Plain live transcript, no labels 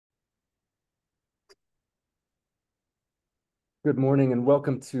Good morning and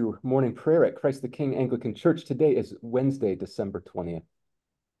welcome to morning prayer at Christ the King Anglican Church. Today is Wednesday, December 20th.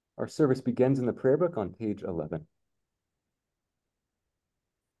 Our service begins in the prayer book on page 11.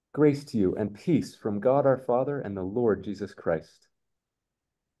 Grace to you and peace from God our Father and the Lord Jesus Christ.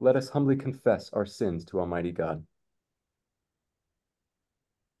 Let us humbly confess our sins to Almighty God.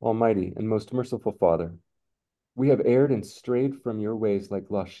 Almighty and most merciful Father, we have erred and strayed from your ways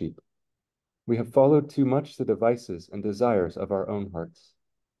like lost sheep. We have followed too much the devices and desires of our own hearts.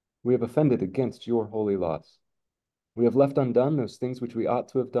 We have offended against your holy laws. We have left undone those things which we ought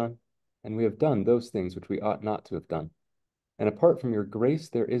to have done, and we have done those things which we ought not to have done. And apart from your grace,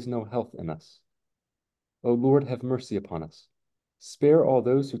 there is no health in us. O Lord, have mercy upon us. Spare all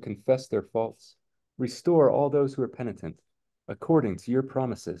those who confess their faults. Restore all those who are penitent, according to your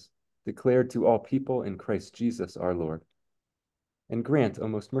promises, declared to all people in Christ Jesus our Lord. And grant, O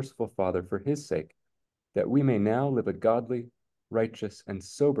most merciful Father, for his sake, that we may now live a godly, righteous, and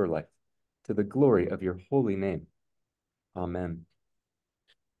sober life, to the glory of your holy name. Amen.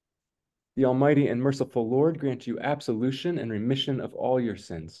 The Almighty and merciful Lord grant you absolution and remission of all your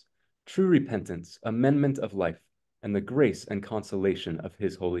sins, true repentance, amendment of life, and the grace and consolation of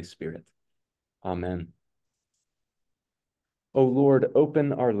his Holy Spirit. Amen. O Lord,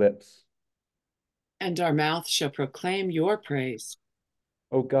 open our lips. And our mouth shall proclaim your praise.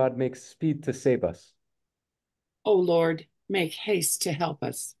 O God, make speed to save us. O Lord, make haste to help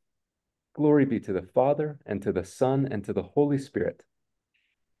us. Glory be to the Father, and to the Son, and to the Holy Spirit.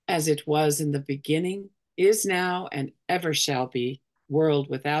 As it was in the beginning, is now, and ever shall be, world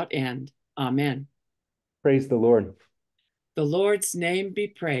without end. Amen. Praise the Lord. The Lord's name be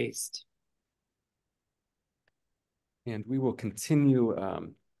praised. And we will continue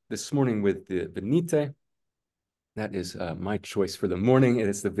this morning with the Venite. That is my choice for the morning. It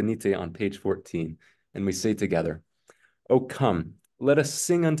is the Venite on page 14. And we say together, O come, let us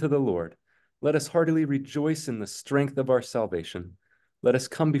sing unto the Lord. Let us heartily rejoice in the strength of our salvation. Let us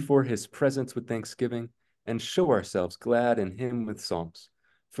come before his presence with thanksgiving and show ourselves glad in him with psalms.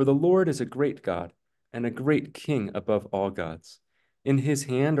 For the Lord is a great God and a great King above all gods. In his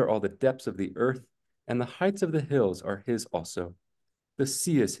hand are all the depths of the earth, and the heights of the hills are his also. The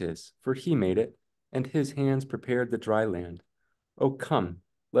sea is his, for he made it, and his hands prepared the dry land. O come,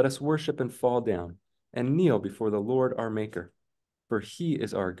 let us worship and fall down, and kneel before the Lord our Maker. For he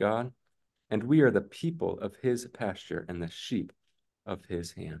is our God, and we are the people of his pasture and the sheep of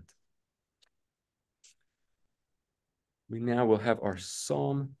his hand. We now will have our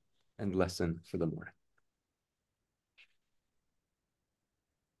psalm and lesson for the morning.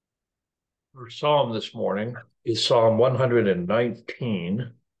 Our psalm this morning is Psalm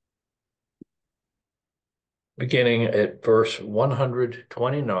 119, beginning at verse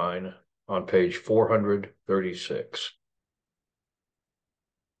 129 on page 436.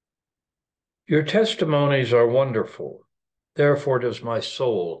 Your testimonies are wonderful, therefore does my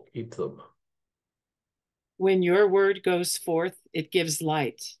soul keep them. When your word goes forth, it gives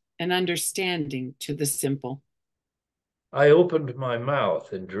light and understanding to the simple. I opened my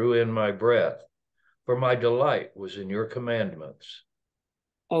mouth and drew in my breath, for my delight was in your commandments.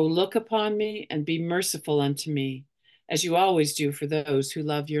 O look upon me and be merciful unto me, as you always do for those who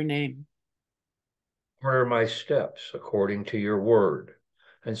love your name. Order my steps according to your word,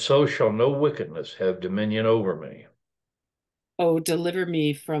 and so shall no wickedness have dominion over me. O deliver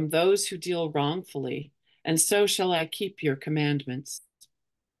me from those who deal wrongfully, and so shall I keep your commandments.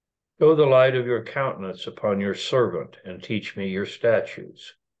 Show the light of your countenance upon your servant, and teach me your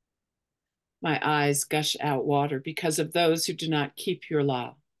statutes. My eyes gush out water because of those who do not keep your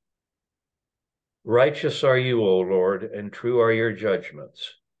law. Righteous are you, O Lord, and true are your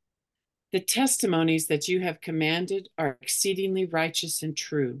judgments. The testimonies that you have commanded are exceedingly righteous and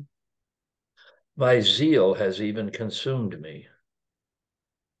true. My zeal has even consumed me,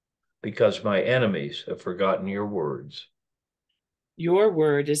 because my enemies have forgotten your words. Your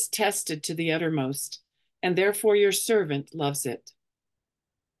word is tested to the uttermost, and therefore your servant loves it.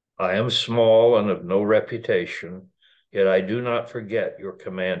 I am small and of no reputation, yet I do not forget your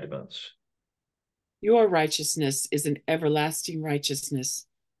commandments. Your righteousness is an everlasting righteousness,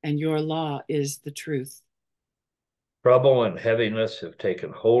 and your law is the truth. Trouble and heaviness have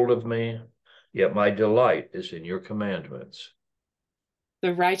taken hold of me, yet my delight is in your commandments.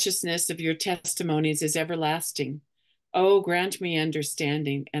 The righteousness of your testimonies is everlasting. Oh, grant me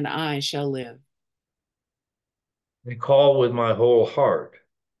understanding, and I shall live. I call with my whole heart.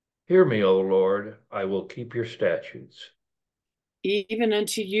 Hear me, O Lord, I will keep your statutes. Even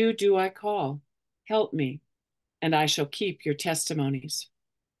unto you do I call. Help me, and I shall keep your testimonies.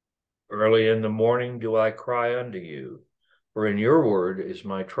 Early in the morning do I cry unto you. for in your word is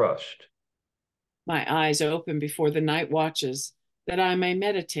my trust. My eyes open before the night watches, that I may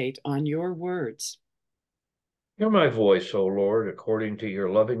meditate on your words. Hear my voice, O Lord, according to your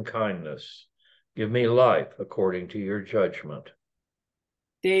loving kindness. Give me life according to your judgment.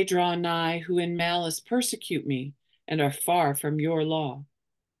 They draw nigh who in malice persecute me and are far from your law.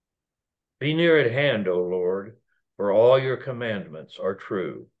 Be near at hand, O Lord, for all your commandments are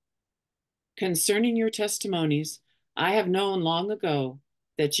true. Concerning your testimonies, I have known long ago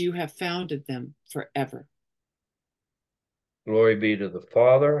that you have founded them forever. Glory be to the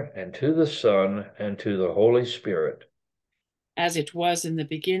Father, and to the Son, and to the Holy Spirit. As it was in the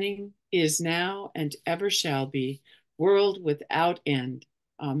beginning, is now, and ever shall be, world without end.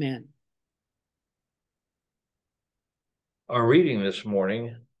 Amen. Our reading this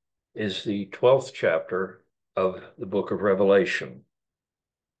morning is the 12th chapter of the book of Revelation.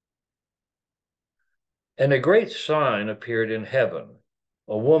 And a great sign appeared in heaven,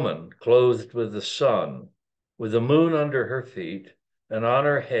 a woman clothed with the sun, with the moon under her feet, and on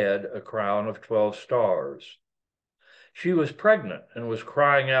her head a crown of 12 stars. She was pregnant and was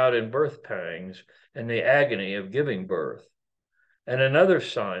crying out in birth pangs and the agony of giving birth. And another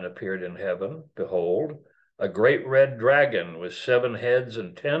sign appeared in heaven. Behold, a great red dragon with 7 heads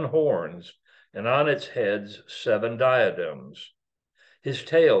and 10 horns, and on its heads 7 diadems. His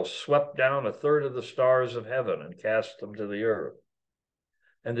tail swept down a third of the stars of heaven and cast them to the earth.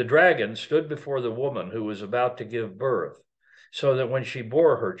 And the dragon stood before the woman who was about to give birth, so that when she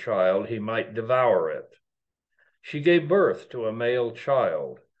bore her child, he might devour it. She gave birth to a male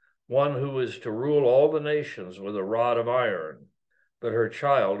child, one who was to rule all the nations with a rod of iron. But her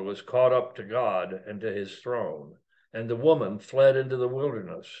child was caught up to God and to his throne, and the woman fled into the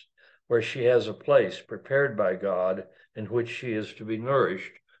wilderness, where she has a place prepared by God in which she is to be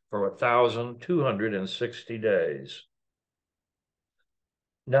nourished for 1,260 days.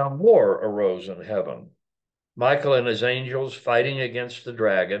 Now war arose in heaven, Michael and his angels fighting against the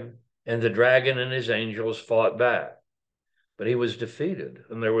dragon, and the dragon and his angels fought back. But he was defeated,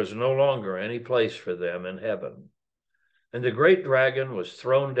 and there was no longer any place for them in heaven. And the great dragon was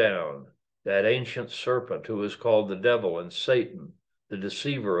thrown down, that ancient serpent who is called the devil and Satan, the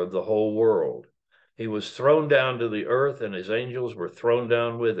deceiver of the whole world. He was thrown down to the earth, and his angels were thrown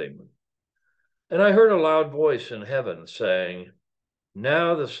down with him. And I heard a loud voice in heaven saying,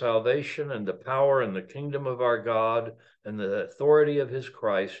 now the salvation and the power and the kingdom of our God and the authority of his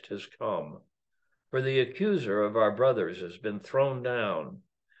Christ has come. For the accuser of our brothers has been thrown down,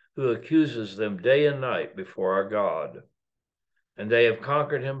 who accuses them day and night before our God. And they have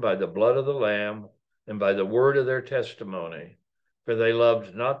conquered him by the blood of the Lamb and by the word of their testimony, for they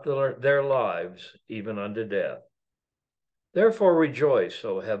loved not their lives even unto death. Therefore rejoice,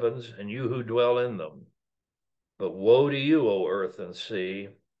 O heavens, and you who dwell in them. But woe to you, O earth and sea,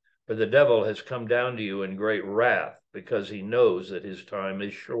 for the devil has come down to you in great wrath, because he knows that his time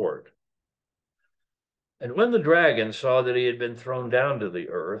is short. And when the dragon saw that he had been thrown down to the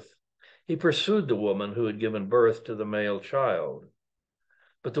earth, he pursued the woman who had given birth to the male child.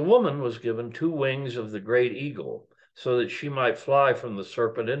 But the woman was given 2 wings of the great eagle, so that she might fly from the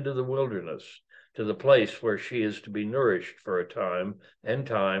serpent into the wilderness, to the place where she is to be nourished for a time, and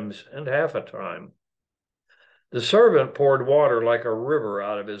times, and half a time. The serpent poured water like a river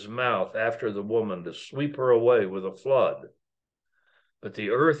out of his mouth after the woman to sweep her away with a flood. But the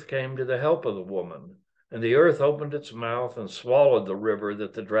earth came to the help of the woman, and the earth opened its mouth and swallowed the river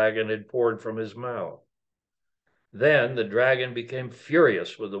that the dragon had poured from his mouth. Then the dragon became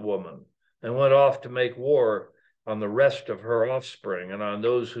furious with the woman and went off to make war on the rest of her offspring and on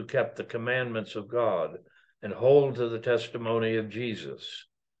those who kept the commandments of God and hold to the testimony of Jesus.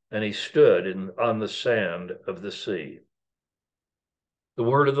 And he stood on the sand of the sea. The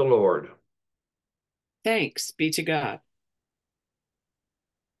word of the Lord. Thanks be to God.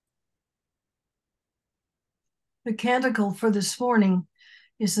 The canticle for this morning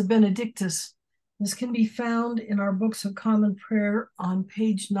is the Benedictus. This can be found in our Books of Common Prayer on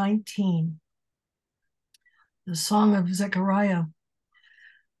page 19. The Song of Zechariah.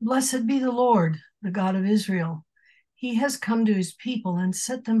 Blessed be the Lord, the God of Israel. He has come to his people and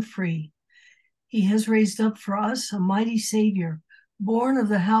set them free. He has raised up for us a mighty Savior, born of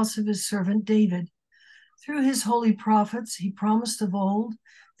the house of his servant David. Through his holy prophets, he promised of old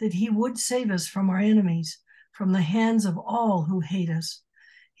that he would save us from our enemies, from the hands of all who hate us.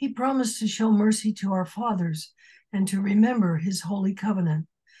 He promised to show mercy to our fathers and to remember his holy covenant.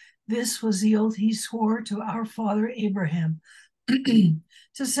 This was the oath he swore to our father Abraham,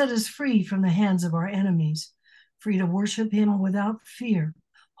 to set us free from the hands of our enemies, free to worship him without fear,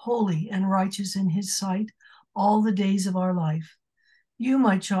 holy and righteous in his sight, all the days of our life. You,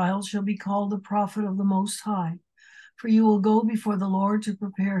 my child, shall be called the prophet of the Most High, for you will go before the Lord to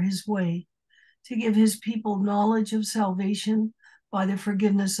prepare his way, to give his people knowledge of salvation by the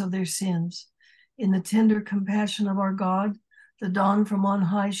forgiveness of their sins. In the tender compassion of our God, the dawn from on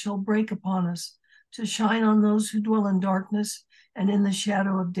high shall break upon us, to shine on those who dwell in darkness and in the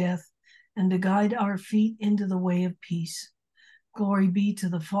shadow of death, and to guide our feet into the way of peace. Glory be to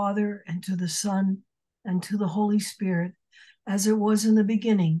the Father, and to the Son, and to the Holy Spirit, as it was in the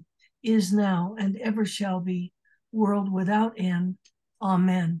beginning, is now, and ever shall be, world without end.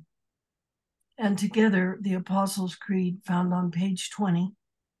 Amen. And together, the Apostles' Creed, found on page 20.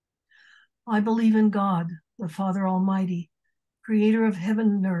 I believe in God, the Father Almighty, creator of heaven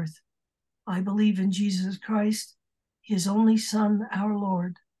and earth. I believe in Jesus Christ, his only Son, our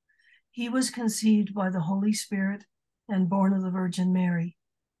Lord. He was conceived by the Holy Spirit and born of the Virgin Mary.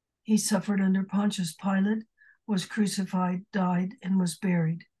 He suffered under Pontius Pilate, was crucified, died, and was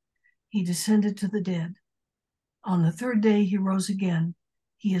buried. He descended to the dead. On the third day, he rose again.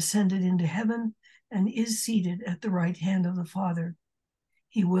 He ascended into heaven and is seated at the right hand of the Father.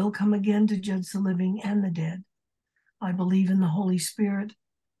 He will come again to judge the living and the dead. I believe in the Holy Spirit,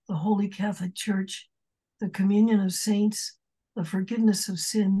 the Holy Catholic Church, the communion of saints, the forgiveness of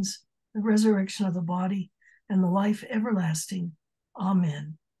sins, the resurrection of the body, and the life everlasting.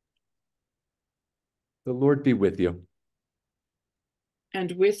 Amen. The Lord be with you.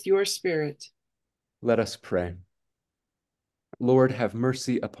 And with your spirit. Let us pray. Lord, have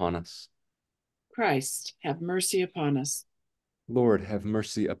mercy upon us. Christ, have mercy upon us. Lord, have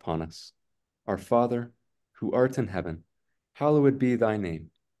mercy upon us. Our Father, who art in heaven, hallowed be thy name.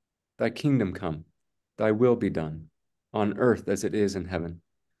 Thy kingdom come, thy will be done, on earth as it is in heaven.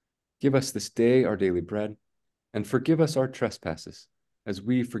 Give us this day our daily bread, and forgive us our trespasses, as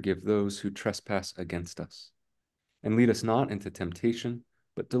we forgive those who trespass against us. And lead us not into temptation,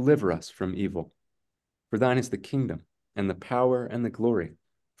 but deliver us from evil. For thine is the kingdom, and the power, and the glory,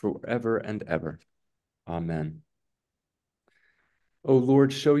 forever and ever. Amen. O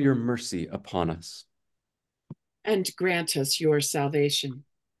Lord, show your mercy upon us. And grant us your salvation.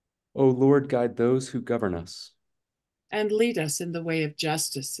 O Lord, guide those who govern us. And lead us in the way of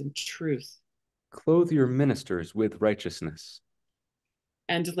justice and truth. Clothe your ministers with righteousness.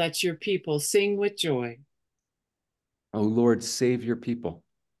 And let your people sing with joy. O Lord, save your people.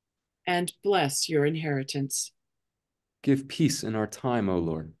 And bless your inheritance. Give peace in our time, O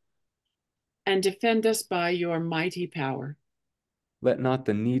Lord. And defend us by your mighty power. Let not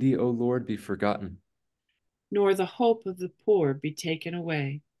the needy, O Lord, be forgotten. Nor the hope of the poor be taken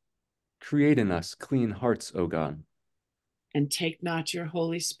away. Create in us clean hearts, O God. And take not your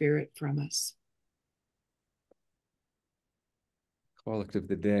Holy Spirit from us. Collect of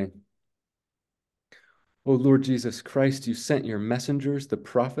the day. O Lord Jesus Christ, you sent your messengers, the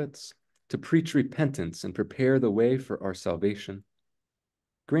prophets, to preach repentance and prepare the way for our salvation.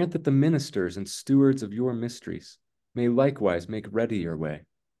 Grant that the ministers and stewards of your mysteries may likewise make ready your way,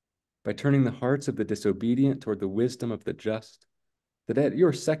 by turning the hearts of the disobedient toward the wisdom of the just, that at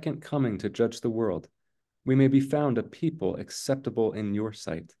your second coming to judge the world, we may be found a people acceptable in your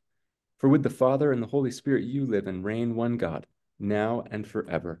sight. For with the Father and the Holy Spirit you live and reign one God, now and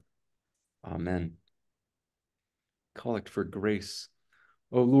forever. Amen. Collect for grace.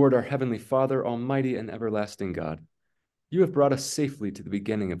 O Lord, our heavenly Father, almighty and everlasting God, you have brought us safely to the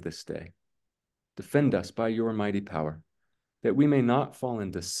beginning of this day. Defend us by your mighty power, that we may not fall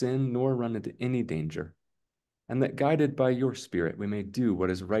into sin nor run into any danger, and that guided by your Spirit we may do what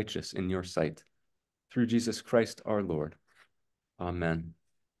is righteous in your sight. Through Jesus Christ our Lord. Amen.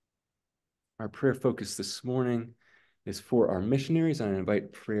 Our prayer focus this morning is for our missionaries, and I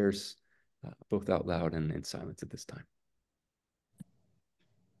invite prayers both out loud and in silence at this time.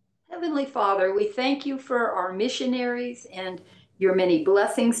 Heavenly Father, we thank you for our missionaries and your many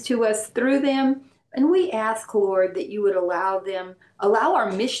blessings to us through them. And we ask, Lord, that you would allow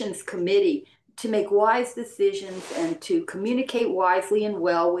our missions committee to make wise decisions and to communicate wisely and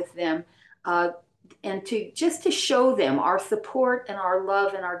well with them, and to show them our support and our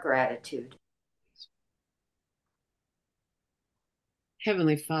love and our gratitude.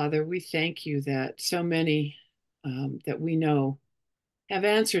 Heavenly Father, we thank you that so many that we know have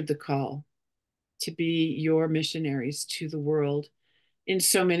answered the call to be your missionaries to the world in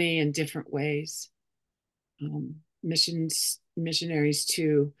so many and different ways. Missionaries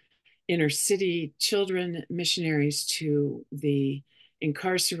to inner city children, missionaries to the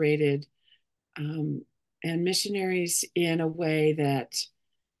incarcerated, and missionaries in a way that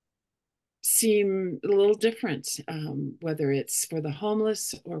seem a little different, whether it's for the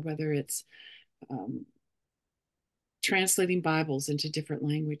homeless or whether it's translating Bibles into different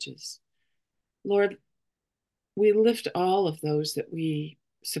languages. Lord, we lift all of those that we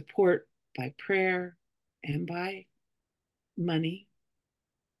support by prayer and by money.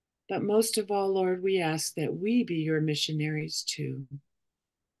 But most of all, Lord, we ask that we be your missionaries too.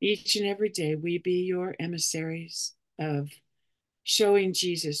 Each and every day, we be your emissaries of showing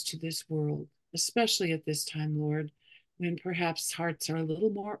Jesus to this world, especially at this time, Lord, when perhaps hearts are a little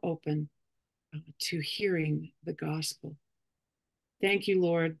more open to hearing the gospel. Thank you,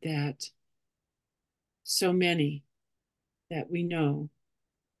 Lord, that so many that we know,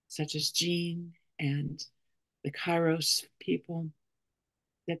 such as Jean and the Kairos people,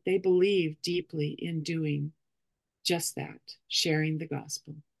 that they believe deeply in doing just that, sharing the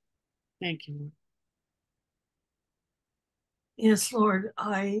gospel. Thank you, Lord. Yes, Lord,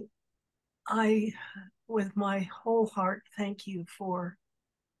 I with my whole heart thank you for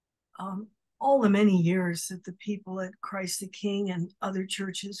all the many years that the people at Christ the King and other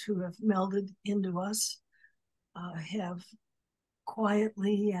churches who have melded into us have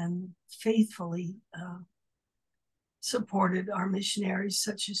quietly and faithfully supported our missionaries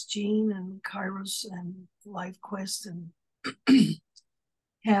such as Jean and Kairos and LifeQuest, and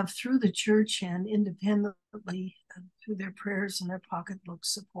have through the church and independently through their prayers and their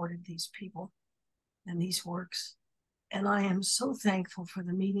pocketbooks supported these people and these works. And I am so thankful for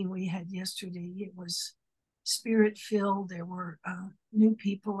the meeting we had yesterday. It was spirit filled. There were new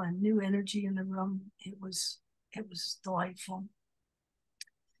people and new energy in the room. It was delightful.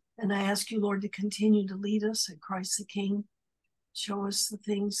 And I ask you, Lord, to continue to lead us at Christ the King. Show us the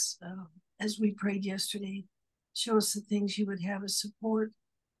things, as we prayed yesterday, show us the things you would have us support.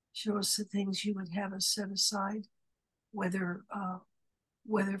 Show us the things you would have us set aside, whether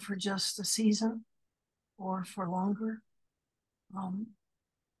for just a season or for longer.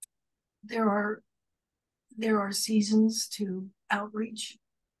 There are seasons to outreach,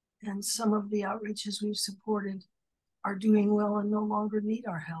 and some of the outreaches we've supported are doing well and no longer need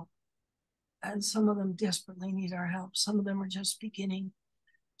our help. And some of them desperately need our help. Some of them are just beginning.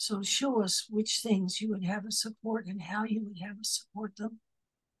 So show us which things you would have us support and how you would have us support them.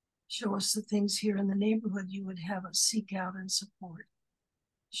 Show us the things here in the neighborhood you would have us seek out and support.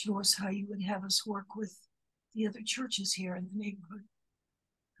 Show us how you would have us work with the other churches here in the neighborhood.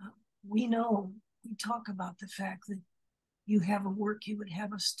 We know, we talk about the fact that you have a work you would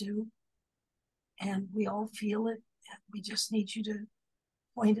have us do, and we all feel it. We just need you to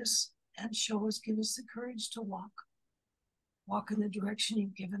point us and show us, give us the courage to walk in the direction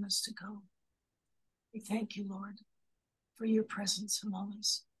you've given us to go. We thank you, Lord, for your presence among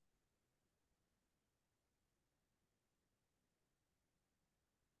us.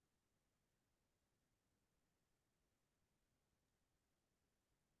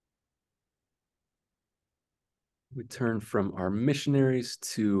 We turn from our missionaries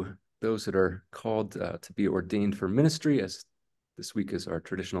to those that are called to be ordained for ministry, as this week is our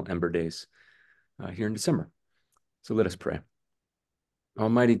traditional Ember Days here in December. So let us pray.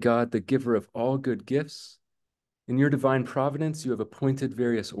 Almighty God, the giver of all good gifts, in your divine providence, you have appointed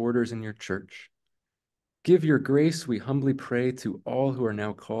various orders in your church. Give your grace, we humbly pray, to all who are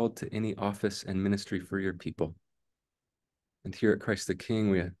now called to any office and ministry for your people. And here at Christ the King,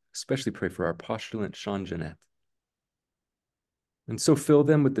 we especially pray for our postulant, Sean Jeanette. And so fill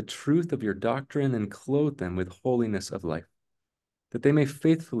them with the truth of your doctrine and clothe them with holiness of life, that they may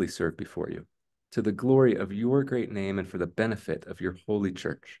faithfully serve before you, to the glory of your great name and for the benefit of your holy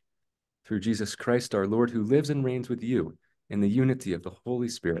church. Through Jesus Christ our Lord, who lives and reigns with you in the unity of the Holy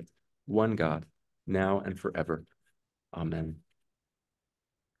Spirit, one God, now and forever. Amen.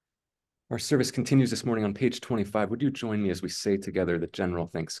 Our service continues this morning on page 25. Would you join me as we say together the general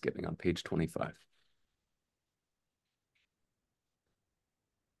thanksgiving on page 25?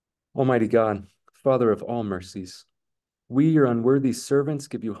 Almighty God, Father of all mercies, we, your unworthy servants,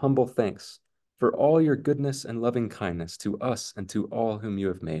 give you humble thanks for all your goodness and loving kindness to us and to all whom you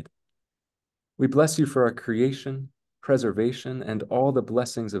have made. We bless you for our creation, preservation, and all the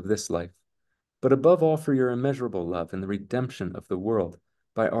blessings of this life, but above all for your immeasurable love and the redemption of the world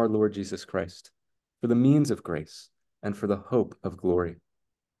by our Lord Jesus Christ, for the means of grace and for the hope of glory.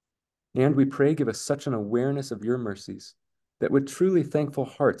 And we pray, give us such an awareness of your mercies that with truly thankful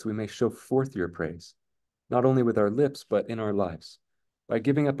hearts we may show forth your praise, not only with our lips, but in our lives, by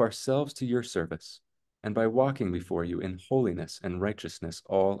giving up ourselves to your service and by walking before you in holiness and righteousness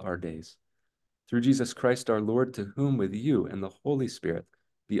all our days. Through Jesus Christ our Lord, to whom with you and the Holy Spirit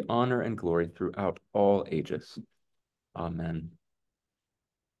be honor and glory throughout all ages. Amen.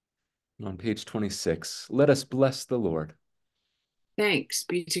 On page 26, let us bless the Lord. Thanks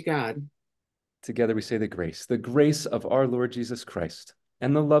be to God. Together we say the grace of our Lord Jesus Christ,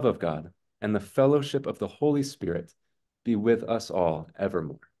 and the love of God, and the fellowship of the Holy Spirit be with us all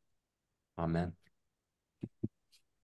evermore. Amen.